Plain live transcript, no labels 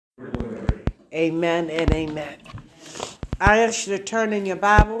Amen and amen. I ask you to turn in your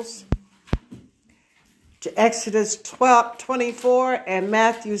Bibles to Exodus 24 and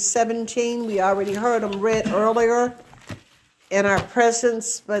Matthew 17. We already heard them read earlier in our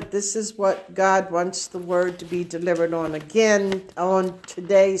presence, but this is what God wants the word to be delivered on again on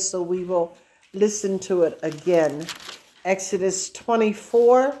today, so we will listen to it again. Exodus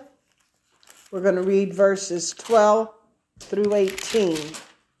 24, we're going to read verses 12 through 18.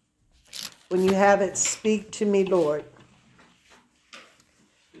 When you have it, speak to me, Lord.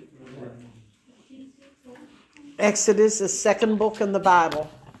 Exodus, the second book in the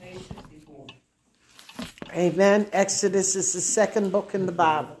Bible. Amen. Exodus is the second book in the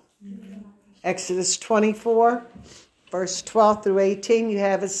Bible. Exodus 24, verse 12 through 18. You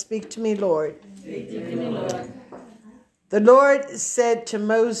have it, speak to me, Lord. Speak to me, Lord. The Lord said to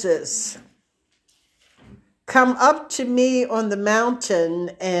Moses, "Come up to me on the mountain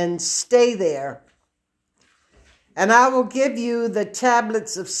and stay there, and I will give you the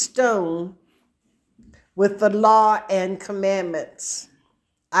tablets of stone with the law and commandments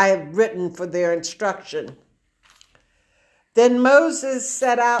I have written for their instruction." Then Moses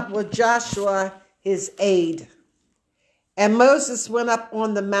set out with Joshua his aide, and Moses went up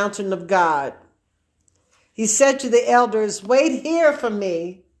on the mountain of God. He said to the elders, "Wait here for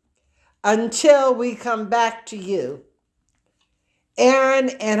me until we come back to you. Aaron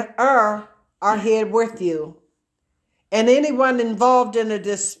and Hur are here with you, and anyone involved in a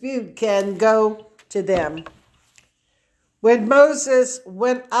dispute can go to them." When Moses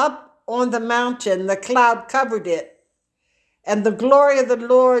went up on the mountain, the cloud covered it, and the glory of the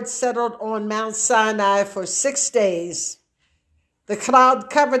Lord settled on Mount Sinai for 6 days. The cloud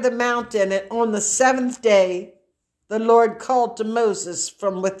covered the mountain, and on the seventh day, the Lord called to Moses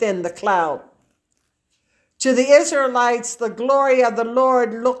from within the cloud. To the Israelites, the glory of the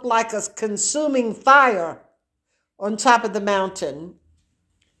Lord looked like a consuming fire on top of the mountain.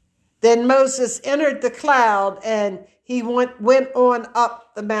 Then Moses entered the cloud, and he went on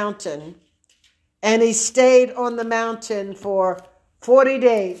up the mountain. And he stayed on the mountain for 40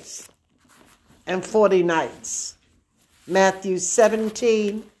 days and 40 nights. Matthew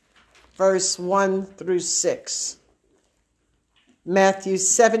 17, verse 1 through 6. Matthew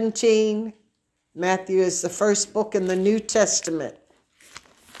 17. Matthew is the first book in the New Testament.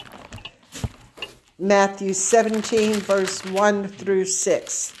 Matthew 17, verse 1 through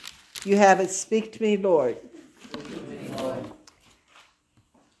 6. You have it. Speak to me, Lord.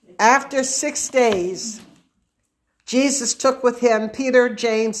 After 6 days, Jesus took with him Peter,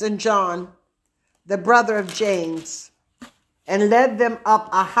 James, and John, the brother of James, and led them up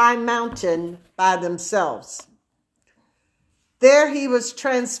a high mountain by themselves. There he was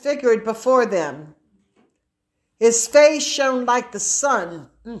transfigured before them. His face shone like the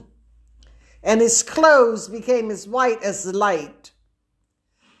sun, and his clothes became as white as the light.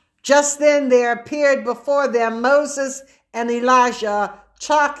 Just then there appeared before them Moses and Elijah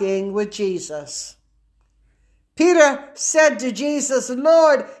talking with Jesus. Peter said to Jesus,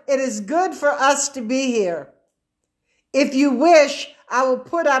 "Lord, it is good for us to be here. If you wish, I will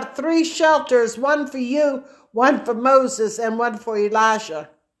put up 3 shelters, one for you, one for Moses, and one for Elijah."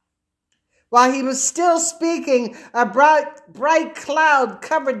 While he was still speaking, a bright cloud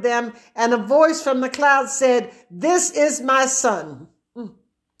covered them, and a voice from the cloud said, "This is my son,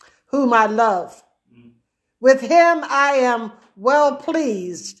 whom I love. With him I am well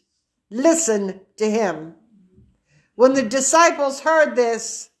pleased. Listen to him." When the disciples heard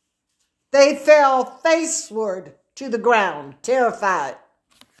this, they fell faceward to the ground, terrified.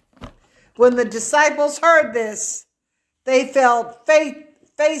 When the disciples heard this, they fell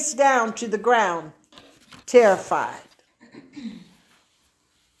face down to the ground, terrified.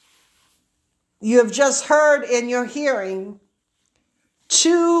 You have just heard in your hearing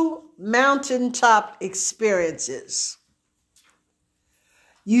 2 mountaintop experiences.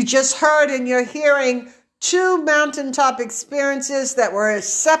 You just heard in your hearing 2 mountaintop experiences that were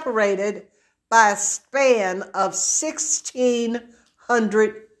separated by a span of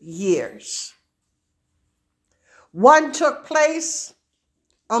 1,600 years. One took place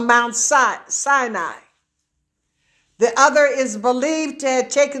on Mount Sinai. The other is believed to have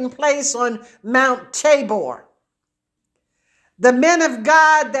taken place on Mount Tabor. The men of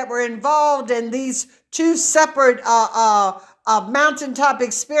God that were involved in these 2 separate mountaintop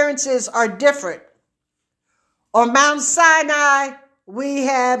experiences are different. On Mount Sinai, we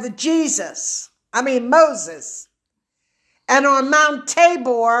have Moses. And on Mount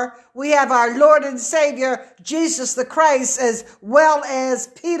Tabor, we have our Lord and Savior, Jesus the Christ, as well as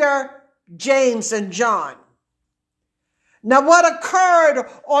Peter, James, and John. Now, what occurred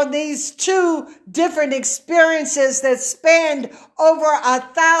on these two different experiences that spanned over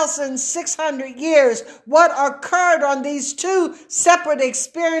 1,600 years, what occurred on these two separate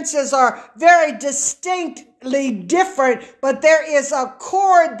experiences are very distinctly different, but there is a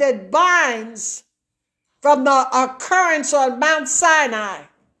cord that binds from the occurrence on Mount Sinai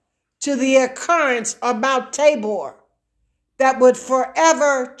to the occurrence on Mount Tabor that would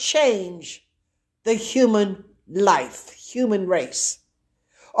forever change the human life, human race.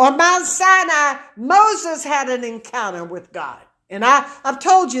 On Mount Sinai, Moses had an encounter with God. And I've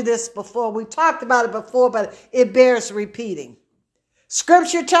told you this before. We talked about it before, but it bears repeating.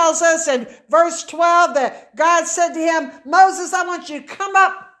 Scripture tells us in verse 12 that God said to him, Moses, I want you to come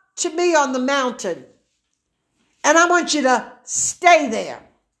up to me on the mountain. And I want you to stay there.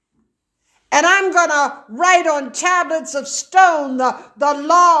 And I'm going to write on tablets of stone the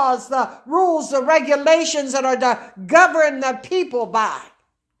laws, the rules, the regulations that are to govern the people by.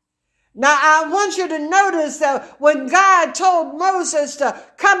 Now, I want you to notice that when God told Moses to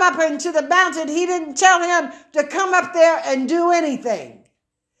come up into the mountain, he didn't tell him to come up there and do anything.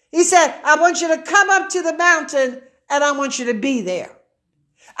 He said, I want you to come up to the mountain and I want you to be there.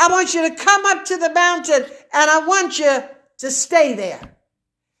 I want you to come up to the mountain and I want you to stay there.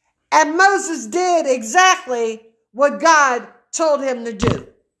 And Moses did exactly what God told him to do.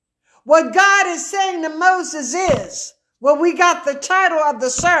 What God is saying to Moses is, well, we got the title of the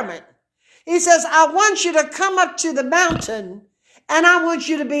sermon. He says, I want you to come up to the mountain and I want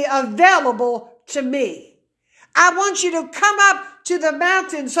you to be available to me. I want you to come up to the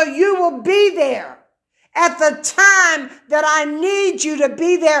mountain so you will be there at the time that I need you to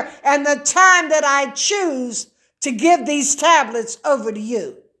be there and the time that I choose to give these tablets over to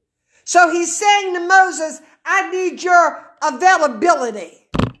you. So he's saying to Moses, I need your availability.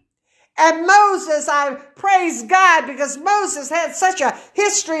 And Moses, I praise God because Moses had such a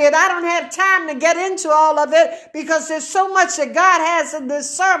history, and I don't have time to get into all of it because there's so much that God has in this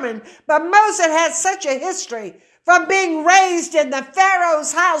sermon. But Moses had such a history from being raised in the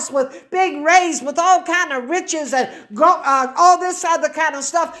Pharaoh's house, being raised with all kind of riches and all this other kind of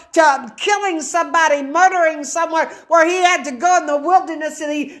stuff, to killing somebody, murdering someone, where he had to go in the wilderness,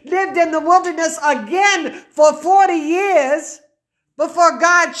 and he lived in the wilderness again for 40 years before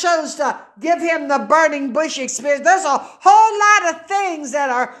God chose to give him the burning bush experience. There's a whole lot of things that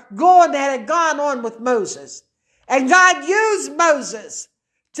had gone on with Moses. And God used Moses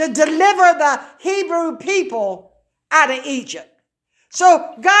to deliver the Hebrew people out of Egypt.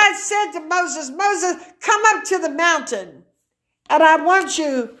 So God said to Moses, Moses, come up to the mountain and I want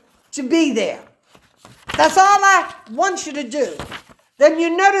you to be there. That's all I want you to do. Then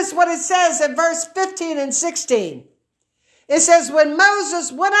you notice what it says in verse 15 and 16. It says, when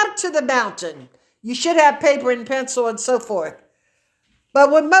Moses went up to the mountain, you should have paper and pencil and so forth.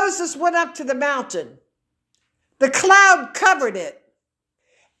 But when Moses went up to the mountain, the cloud covered it,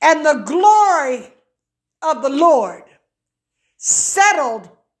 and the glory of the Lord settled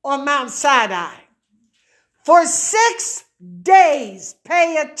on Mount Sinai. For 6 days,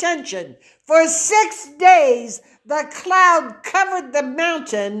 pay attention, for 6 days the cloud covered the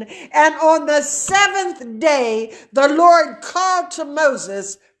mountain, and on the 7th day the Lord called to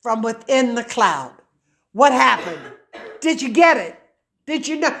Moses from within the cloud. What happened? Did you get it? Did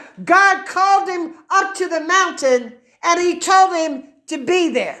you know? God called him up to the mountain and he told him to be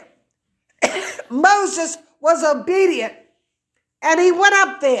there. Moses was obedient and he went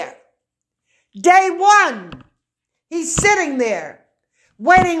up there. Day 1, he's sitting there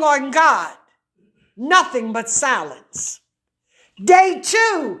waiting on God. Nothing but silence. Day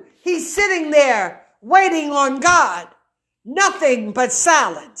 2, he's sitting there waiting on God. Nothing but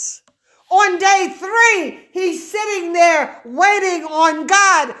silence. On day 3, he's sitting there waiting on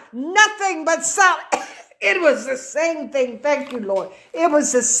God. Nothing but silence. It was the same thing. Thank you, Lord. It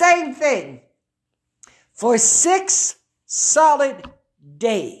was the same thing for 6 solid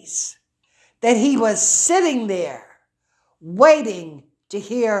days that he was sitting there waiting to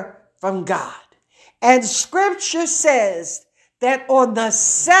hear from God. And scripture says that on the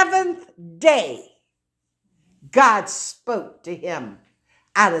 7th day, God spoke to him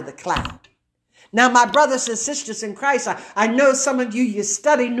out of the cloud. Now, my brothers and sisters in Christ, I know some of you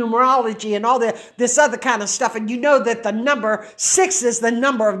study numerology and all this other kind of stuff, and you know that the number 6 is the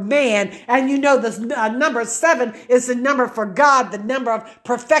number of man, and you know the number 7 is the number for God, the number of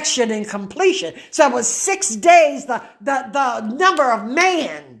perfection and completion. So it was 6 days, the number of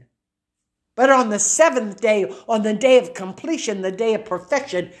man. But on the 7th day, on the day of completion, the day of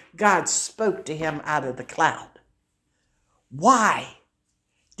perfection, God spoke to him out of the cloud. Why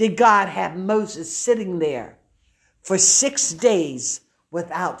did God have Moses sitting there for 6 days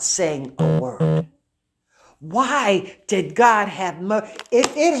without saying a word. Why did God have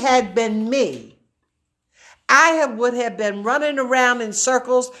if it had been me, I would have been running around in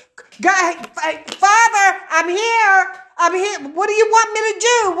circles. God, Father, I'm here. I'm here. What do you want me to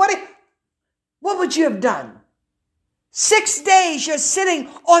do? What would you have done? 6 days you're sitting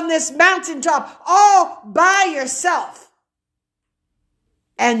on this mountaintop all by yourself,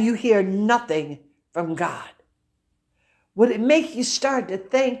 and you hear nothing from God. Would it make you start to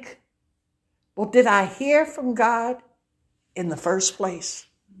think, well, did I hear from God in the first place?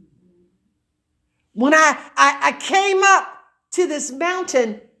 When I came up to this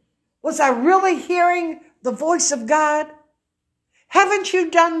mountain, was I really hearing the voice of God? Haven't you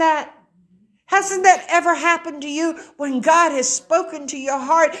done that? Hasn't that ever happened to you when God has spoken to your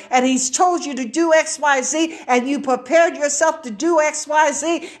heart and he's told you to do X, Y, Z, and you prepared yourself to do X, Y,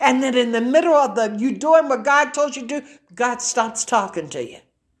 Z, and then in the middle of you doing what God told you to do, God stops talking to you.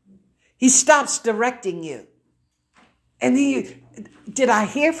 He stops directing you. And then did I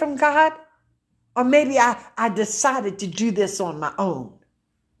hear from God? Or maybe I decided to do this on my own.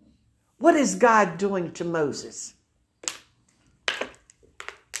 What is God doing to Moses?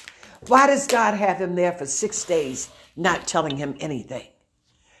 Why does God have him there for 6 days, not telling him anything?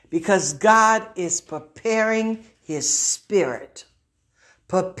 Because God is preparing his spirit,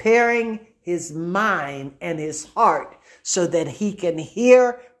 preparing his mind and his heart so that he can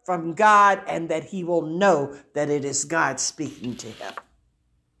hear from God and that he will know that it is God speaking to him.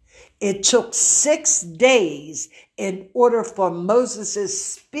 It took 6 days in order for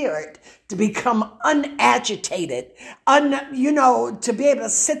Moses' spirit to become unagitated, to be able to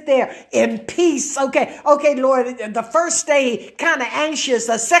sit there in peace. Okay, Lord, the first day, kind of anxious.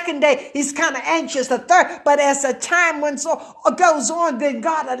 The second day, he's kind of anxious. The third, but as the time goes on, then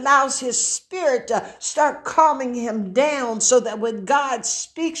God allows his spirit to start calming him down so that when God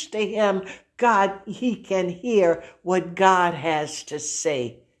speaks to him, he can hear what God has to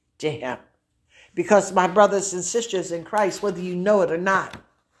say to him. Because my brothers and sisters in Christ, whether you know it or not,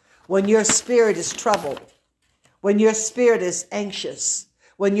 when your spirit is troubled, when your spirit is anxious,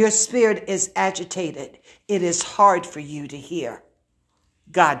 when your spirit is agitated, it is hard for you to hear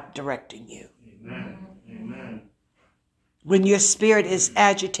God directing you. Amen. Amen. When your spirit is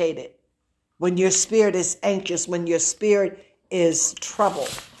agitated, when your spirit is anxious, when your spirit is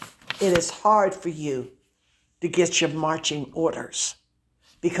troubled, it is hard for you to get your marching orders,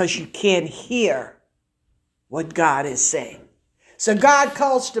 because you can't hear what God is saying. So God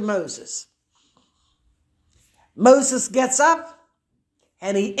calls to Moses. Moses gets up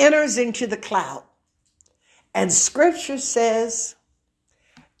and he enters into the cloud. And scripture says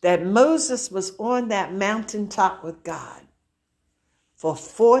that Moses was on that mountaintop with God for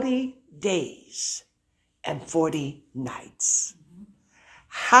 40 days and 40 nights.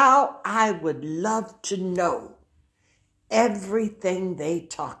 How I would love to know everything they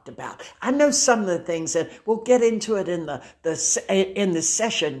talked about. I know some of the things, and we'll get into it in the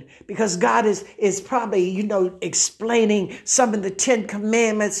session, because God is probably, explaining some of the 10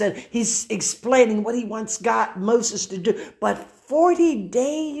 commandments, and he's explaining what he wants Moses to do. But 40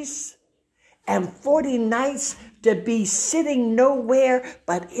 days and 40 nights to be sitting nowhere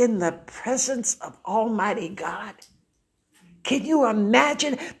but in the presence of Almighty God. Can you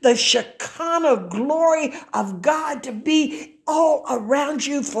imagine the Shekinah glory of God to be all around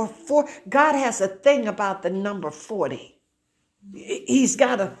you God has a thing about the number 40. He's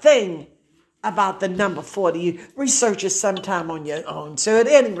got a thing about the number 40. You research it sometime on your own. So at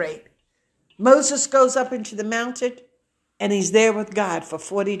any rate, Moses goes up into the mountain and he's there with God for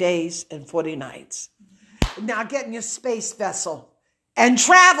 40 days and 40 nights. Now get in your space vessel and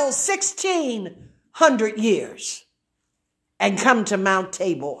travel 1,600 years. And come to Mount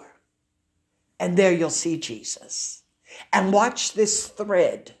Tabor. And there you'll see Jesus. And watch this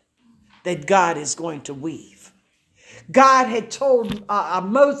thread that God is going to weave. God had told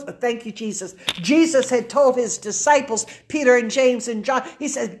Moses, thank you, Jesus. Jesus had told his disciples, Peter and James and John, he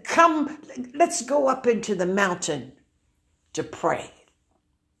said, come, let's go up into the mountain to pray.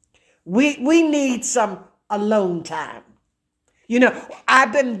 We need some alone time.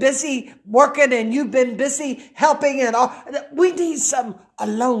 I've been busy working and you've been busy helping and all. We need some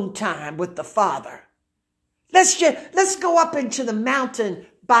alone time with the Father. Let's go up into the mountain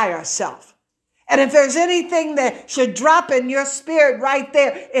by ourselves. And if there's anything that should drop in your spirit right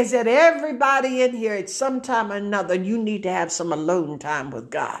there, is that everybody in here at some time or another, you need to have some alone time with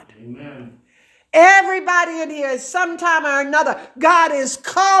God. Amen. Everybody in here, sometime or another, God is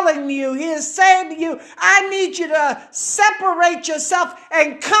calling you. He is saying to you, I need you to separate yourself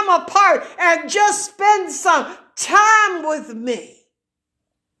and come apart and just spend some time with me.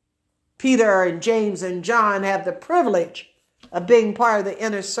 Peter and James and John have the privilege of being part of the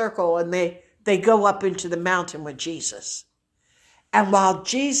inner circle, and they go up into the mountain with Jesus. And while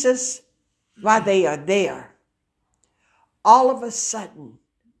they are there, all of a sudden,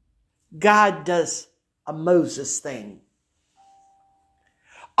 God does a Moses thing.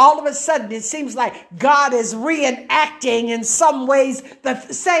 All of a sudden, it seems like God is reenacting in some ways the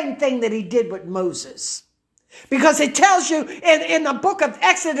same thing that he did with Moses. Because it tells you in the book of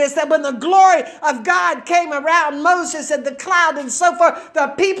Exodus that when the glory of God came around Moses and the cloud and so forth,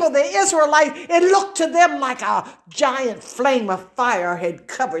 the people, the Israelites, it looked to them like a giant flame of fire had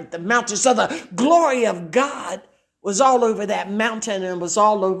covered the mountain. So the glory of God was all over that mountain and was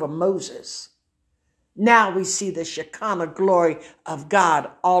all over Moses. Now we see the Shekinah glory of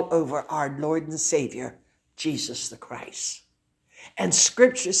God all over our Lord and Savior, Jesus the Christ. And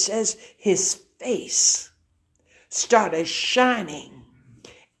scripture says his face started shining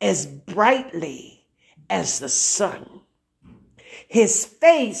as brightly as the sun. His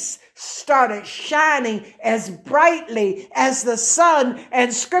face started shining as brightly as the sun.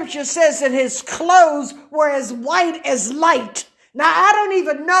 And scripture says that his clothes were as white as light. Now, I don't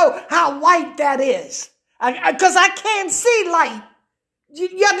even know how white that is because I can't see light.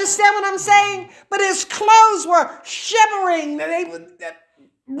 You understand what I'm saying? But his clothes were shimmering. They were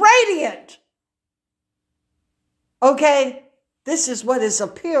radiant. Okay, this is what is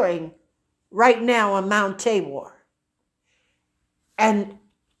appearing right now on Mount Tabor. And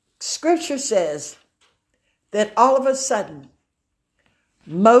scripture says that all of a sudden,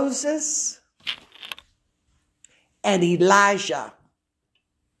 Moses and Elijah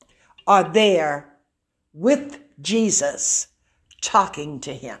are there with Jesus talking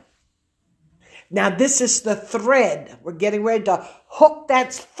to him. Now, this is the thread. We're getting ready to hook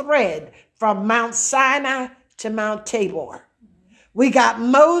that thread from Mount Sinai to Mount Tabor. We got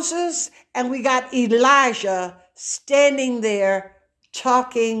Moses and we got Elijah standing there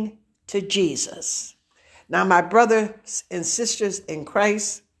talking to Jesus. Now, my brothers and sisters in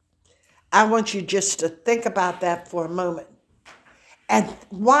Christ, I want you just to think about that for a moment. And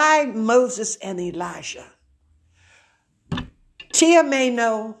why Moses and Elijah? Tia may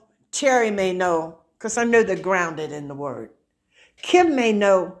know, Terry may know, because I know they're grounded in the word. Kim may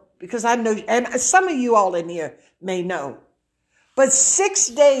know, because I know, and some of you all in here may know. But 6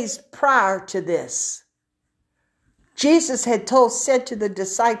 days prior to this, Jesus had said to the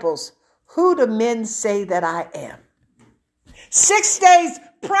disciples, "Who do men say that I am?" 6 days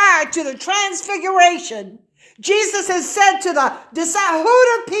prior to the transfiguration, Jesus has said to the disciples, "Who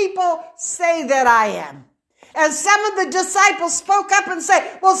do people say that I am?" And some of the disciples spoke up and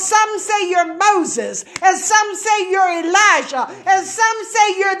said, "Well, some say you're Moses, and some say you're Elijah, and some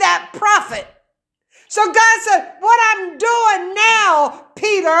say you're that prophet." So God said, "What I'm doing now,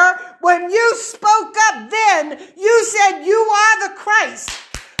 Peter, when you spoke up then, you said you are the Christ,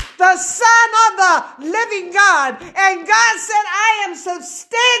 the Son of the living God." And God said, "I am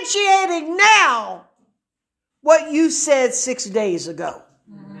substantiating now what you said 6 days ago."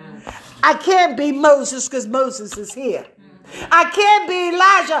 I can't be Moses because Moses is here. I can't be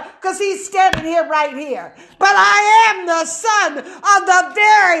Elijah because he's standing here right here. But I am the Son of the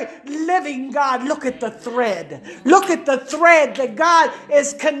very living God. Look at the thread. Look at the thread that God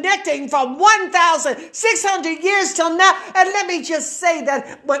is connecting from 1,600 years till now. And let me just say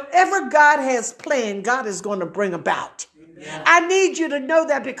that whatever God has planned, God is going to bring about. Yeah. I need you to know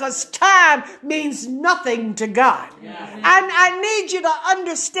that because time means nothing to God. Yeah. I need you to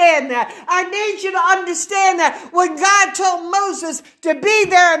understand that. I need you to understand that when God told Moses to be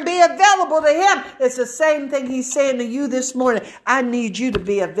there and be available to him, it's the same thing he's saying to you this morning. I need you to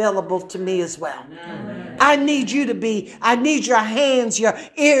be available to me as well. Amen. I need you to be, I need your hands, your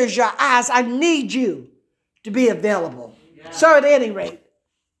ears, your eyes. I need you to be available. Yeah. So at any rate,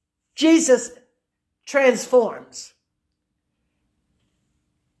 Jesus transforms.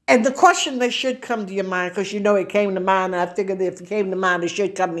 And the question that should come to your mind, because you know it came to mind, and I figured that if it came to mind, it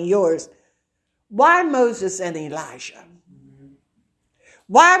should come to yours. Why Moses and Elijah?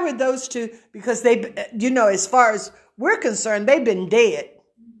 Why were those two? Because they, as far as we're concerned, they've been dead.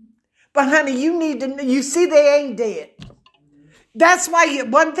 But honey, you see they ain't dead. That's why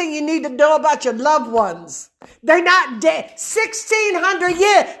one thing you need to know about your loved ones. They're not dead. 1,600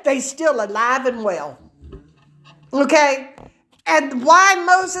 years, they still alive and well. Okay? And why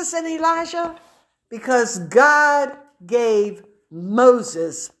Moses and Elijah? Because God gave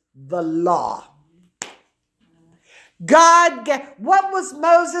Moses the law. What was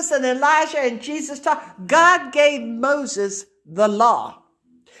Moses and Elijah and Jesus taught? God gave Moses the law.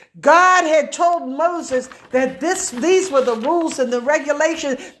 God had told Moses that these were the rules and the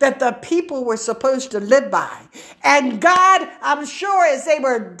regulations that the people were supposed to live by. And God, I'm sure as they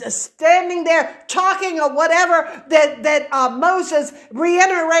were standing there talking or whatever, that Moses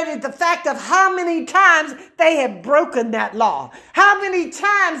reiterated the fact of how many times they had broken that law. How many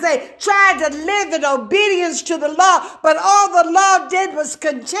times they tried to live in obedience to the law, but all the law did was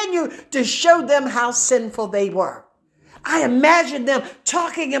continue to show them how sinful they were. I imagine them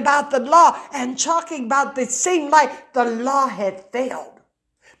talking about the law and talking about it seemed like the law had failed.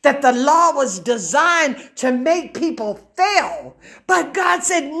 That the law was designed to make people fail. But God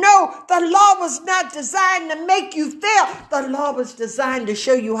said, no, the law was not designed to make you fail. The law was designed to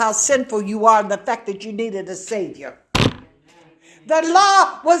show you how sinful you are and the fact that you needed a Savior. The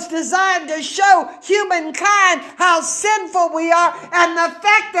law was designed to show humankind how sinful we are and the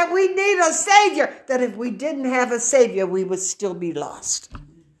fact that we need a Savior. That if we didn't have a Savior, we would still be lost.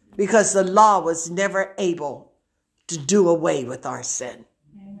 Because the law was never able to do away with our sin.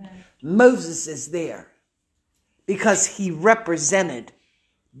 Amen. Moses is there because he represented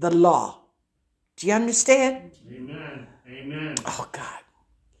the law. Do you understand? Amen. Amen. Oh, God.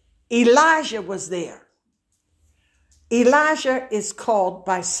 Elijah was there. Elijah is called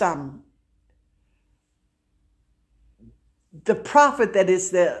by some the prophet that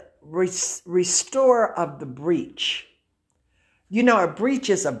is the restorer of the breach. You know, a breach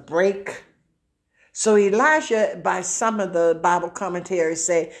is a break. So Elijah, by some of the Bible commentaries,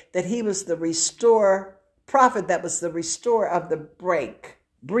 say that he was the prophet that was the restorer of the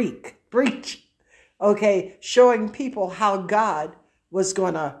breach. Okay, showing people how God was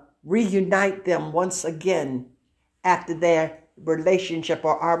going to reunite them once again after their relationship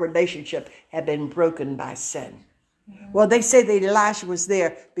or our relationship had been broken by sin. Mm-hmm. Well, they say that Elisha was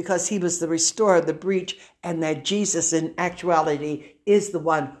there because he was the restorer of the breach and that Jesus in actuality is the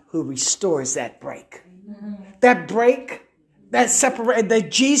one who restores that break. Mm-hmm. That break, that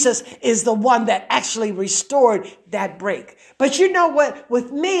Jesus is the one that actually restored that break. But you know what?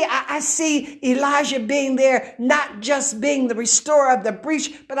 With me, I see Elijah being there, not just being the restorer of the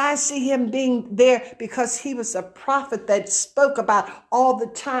breach, but I see him being there because he was a prophet that spoke about all the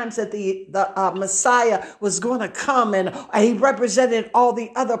times that the Messiah was going to come. And he represented all the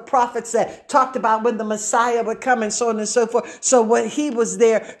other prophets that talked about when the Messiah would come and so on and so forth. So when he was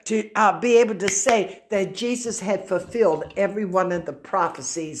there to be able to say that Jesus had fulfilled every one of the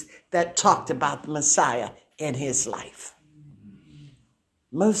prophecies that talked about the Messiah in his life.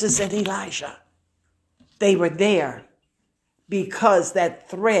 Moses and Elijah, they were there because that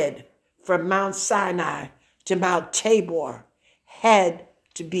thread from Mount Sinai to Mount Tabor had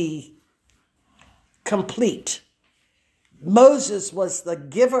to be complete. Moses was the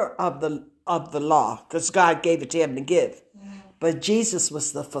giver of the law because God gave it to him to give. But Jesus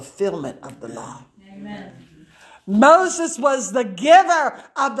was the fulfillment of the law. Amen. Moses was the giver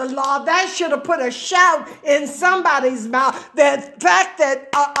of the law. That should have put a shout in somebody's mouth. The fact that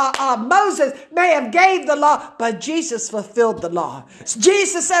Moses may have gave the law, but Jesus fulfilled the law.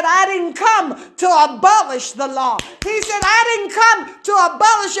 Jesus said, I didn't come to abolish the law. He said, I didn't come to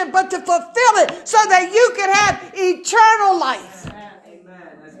abolish it, but to fulfill it so that you could have eternal life.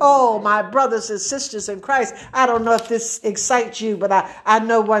 Oh, my brothers and sisters in Christ, I don't know if this excites you, but I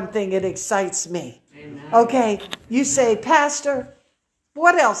know one thing, it excites me. Amen. Okay, you say, Pastor,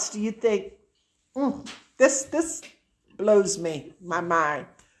 what else do you think? This blows my mind.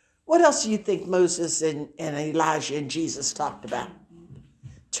 What else do you think Moses and Elijah and Jesus talked about?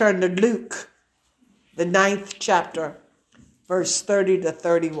 Turn to Luke, the 9th chapter, verse 30 to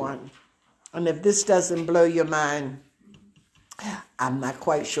 31. And if this doesn't blow your mind, I'm not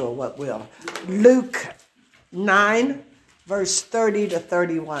quite sure what will. Luke 9, verse 30 to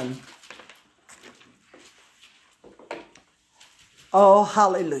 31. Oh,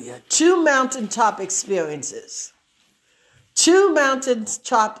 hallelujah. Two mountaintop experiences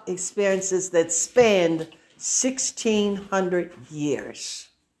that spanned 1,600 years.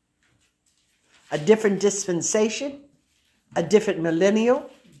 A different dispensation, a different millennial,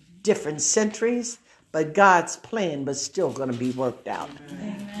 different centuries, but God's plan was still going to be worked out.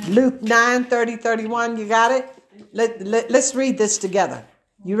 Amen. Luke 9, 30, 31, you got it? Let's read this together.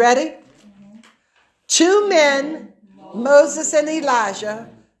 You ready? Two men, Moses and Elijah,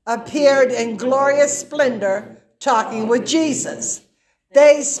 appeared in glorious splendor talking with Jesus.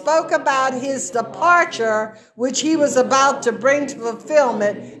 They spoke about his departure, which he was about to bring to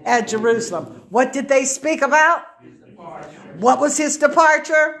fulfillment at Jerusalem. What did they speak about? What was his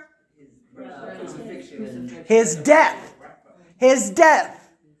departure? His death. His death.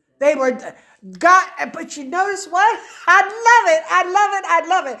 God, but you notice what? I love it. I love it. I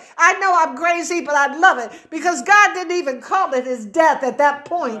love it. I know I'm crazy, but I love it because God didn't even call it his death at that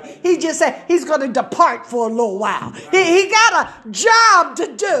point. He just said he's going to depart for a little while. He got a job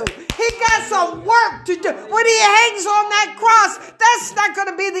to do. He got some work to do. When he hangs on that cross, that's not going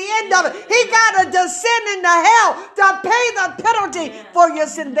to be the end of it. He got to descend into hell to pay the penalty for your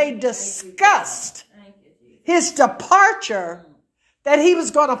sin. They discussed his departure that he was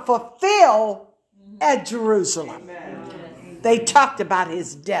going to fulfill at Jerusalem. They talked about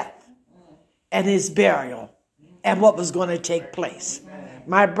his death and his burial and what was going to take place.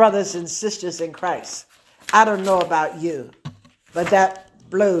 My brothers and sisters in Christ, I don't know about you, but that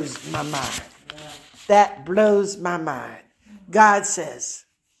blows my mind. That blows my mind. God says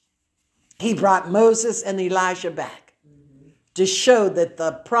he brought Moses and Elijah back to show that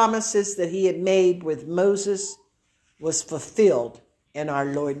the promises that he had made with Moses was fulfilled in our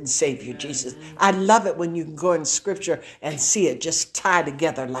Lord and Savior Jesus. I love it when you can go in scripture and see it just tied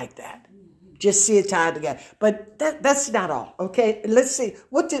together like that. Just see it tied together. But that's not all. Okay, let's see.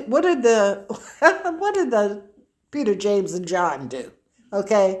 What did the Peter, James, and John do?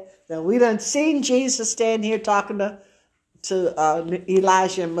 Okay, now we done seen Jesus stand here talking to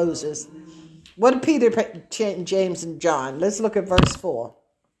Elijah and Moses. What did Peter, James, and John? Let's look at verse 4.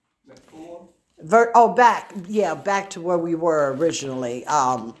 Back to where we were originally.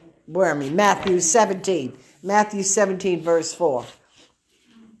 Matthew 17. Matthew 17, verse 4.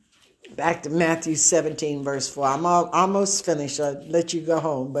 Back to Matthew 17, verse 4. I'm almost finished. I'll let you go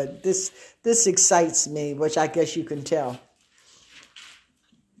home. But this excites me, which I guess you can tell.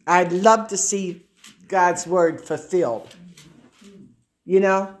 I'd love to see God's word fulfilled. You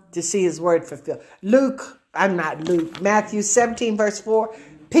know, to see his word fulfilled. Matthew 17, verse 4.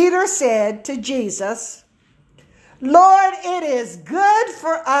 Peter said to Jesus, Lord, it is good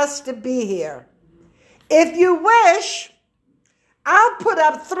for us to be here. If you wish, I'll put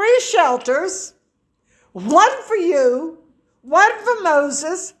up 3 shelters, one for you, one for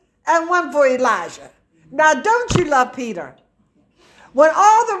Moses, and one for Elijah. Now, don't you love Peter? When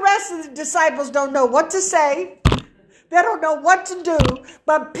all the rest of the disciples don't know what to say, they don't know what to do,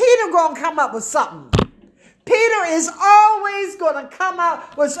 but Peter going to come up with something. Peter is always going to come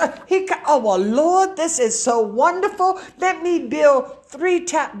out with, Lord, this is so wonderful. Let me build 3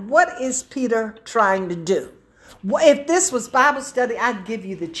 towers. What is Peter trying to do? If this was Bible study, I'd give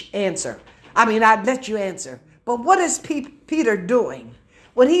you the answer. I'd let you answer. But what is Peter doing?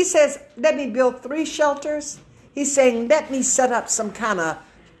 When he says, let me build 3 shelters, he's saying, let me set up some kind of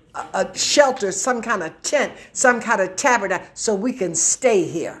a shelter, some kind of tent, some kind of tabernacle, so we can stay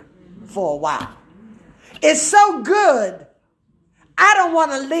here for a while. It's so good, I don't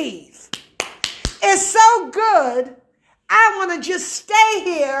want to leave. It's so good, I want to just stay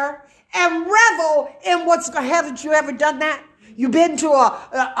here and revel in what's going to happen. Haven't you ever done that? You've been to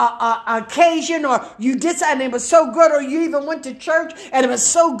a occasion, or you did something, it was so good, or you even went to church and it was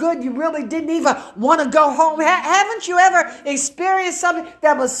so good you really didn't even want to go home. Haven't you ever experienced something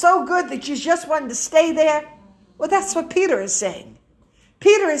that was so good that you just wanted to stay there? Well, that's what Peter is saying.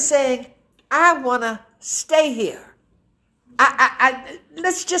 Peter is saying, I want to stay here.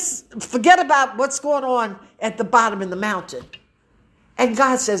 Let's just forget about what's going on at the bottom in the mountain. And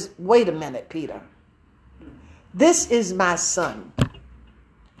God says, wait a minute, Peter. This is my son.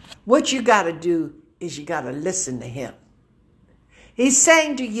 What you got to do is you got to listen to him. He's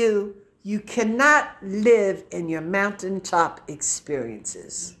saying to you, you cannot live in your mountaintop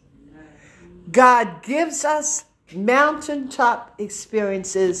experiences. God gives us mountaintop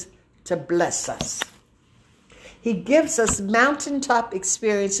experiences to bless us. He gives us mountaintop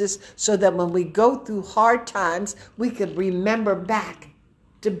experiences so that when we go through hard times, we can remember back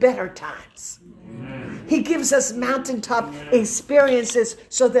to better times. Amen. He gives us mountaintop experiences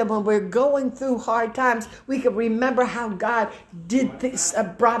so that when we're going through hard times, we can remember how God did this,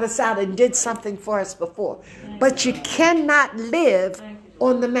 brought us out and did something for us before. But you cannot live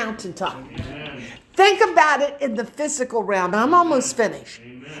on the mountaintop. Amen. Think about it in the physical realm. I'm almost finished.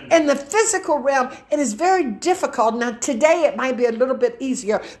 In the physical realm, it is very difficult. Now, today it might be a little bit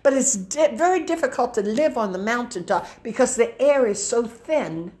easier, but it's very difficult to live on the mountaintop because the air is so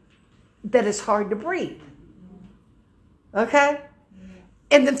thin that it's hard to breathe. Okay?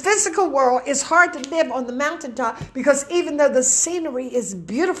 In the physical world, it's hard to live on the mountaintop because even though the scenery is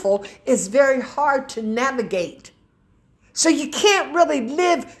beautiful, it's very hard to navigate. So you can't really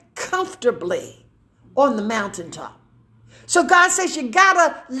live comfortably on the mountaintop. So God says you got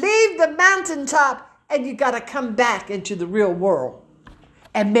to leave the mountaintop and you got to come back into the real world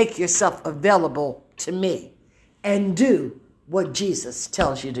and make yourself available to me and do what Jesus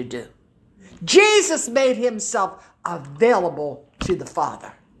tells you to do. Jesus made himself available to the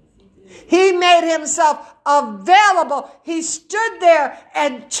Father. He made himself available. He stood there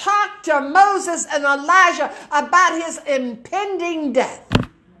and talked to Moses and Elijah about his impending death.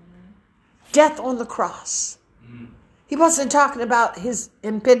 Death on the cross. He wasn't talking about his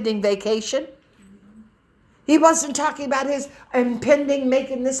impending vacation. He wasn't talking about his impending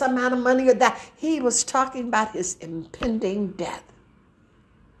making this amount of money or that. He was talking about his impending death.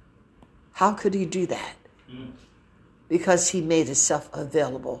 How could he do that? Because he made himself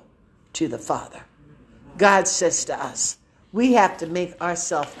available to the Father. God says to us, we have to make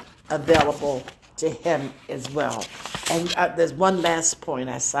ourselves available to him as well. And there's one last point.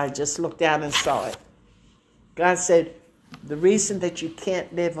 I just looked down and saw it. God said, the reason that you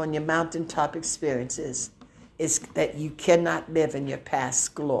can't live on your mountaintop experiences is that you cannot live in your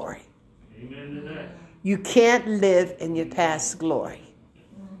past glory. Amen to that. You can't live in your past glory.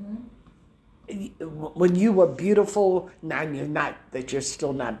 When you were beautiful, now you're not, that you're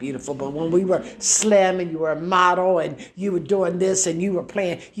still not beautiful, but when we were slim and you were a model and you were doing this and you were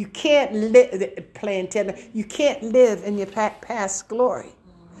playing, you can't live, playing tennis, you can't live in your past glory.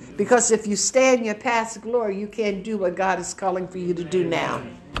 Because if you stay in your past glory, you can't do what God is calling for you to do now.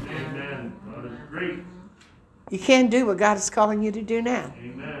 Amen. God is great. You can't do what God is calling you to do now.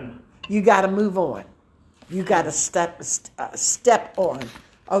 Amen. You got to move on. You got to step on.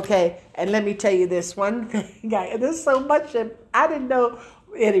 Okay, and let me tell you this one thing. There's so much that I didn't know.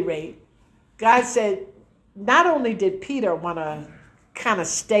 At any rate, God said, not only did Peter want to kind of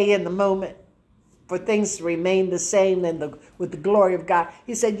stay in the moment for things to remain the same and with the glory of God,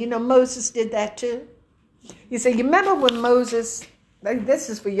 he said, Moses did that too. He said, you remember when Moses, this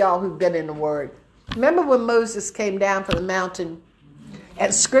is for y'all who've been in the Word. Remember when Moses came down from the mountain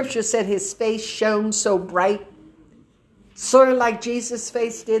and Scripture said his face shone so bright? Sort of like Jesus'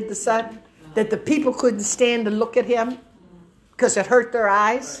 face did the sun, that the people couldn't stand to look at him because it hurt their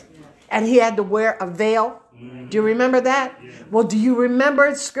eyes, and he had to wear a veil. Do you remember that? Well, do you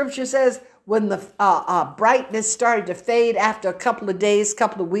remember Scripture says when the brightness started to fade after a couple of days,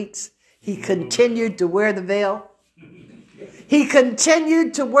 couple of weeks, he continued to wear the veil? He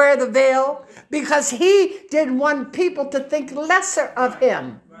continued to wear the veil because he didn't want people to think lesser of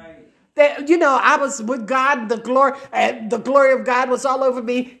him. That, I was with God, the glory of God was all over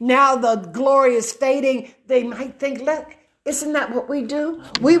me. Now the glory is fading. They might think, look, isn't that what we do?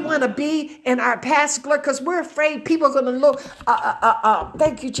 We want to be in our past glory because we're afraid people are going to look,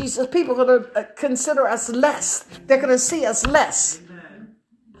 thank you, Jesus, people are going to consider us less. They're going to see us less.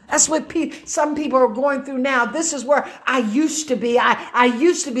 That's what some people are going through now. This is where I used to be. I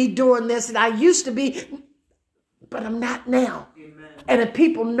used to be doing this and I used to be, but I'm not now. And if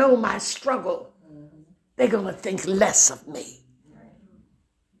people know my struggle, they're going to think less of me.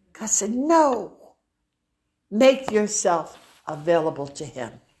 God said, no. Make yourself available to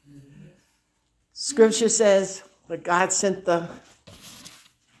him. Scripture says that God sent the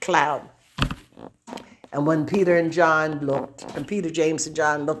cloud. And when Peter, James, and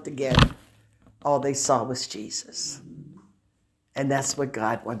John looked again, all they saw was Jesus. And that's what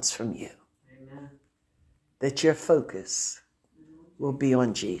God wants from you. Amen. That your focus will be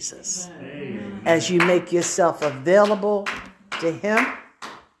on Jesus. Amen. As you make yourself available to him,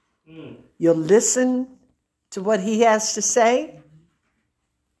 you'll listen to what he has to say.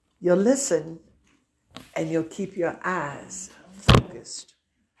 You'll listen and you'll keep your eyes focused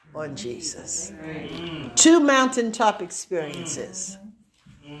on Jesus. 2 mountaintop experiences,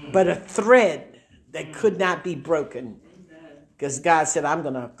 but a thread that could not be broken because God said, I'm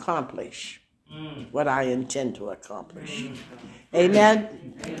going to accomplish what I intend to accomplish.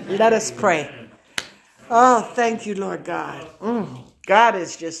 Amen. Let us pray. Oh, thank you, Lord God. God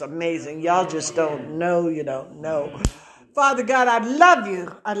is just amazing. Y'all just don't know. You don't know. Father God, I love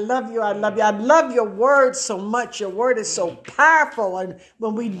you. I love you. I love you. I love your word so much. Your word is so powerful. And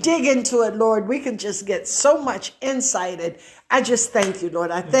when we dig into it, Lord, we can just get so much insight. And I just thank you,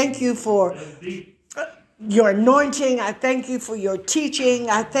 Lord. I thank you for your anointing. I thank you for your teaching.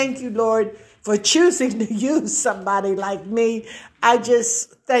 I thank you, Lord, for choosing to use somebody like me. I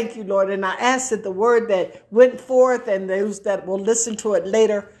just thank you, Lord. And I ask that the word that went forth and those that will listen to it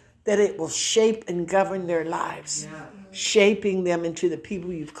later, that it will shape and govern their lives, shaping them into the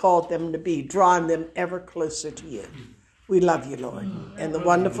people you've called them to be, drawing them ever closer to you. We love you, Lord. In the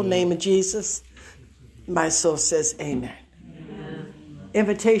wonderful name of Jesus, my soul says amen.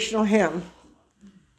 Invitational hymn.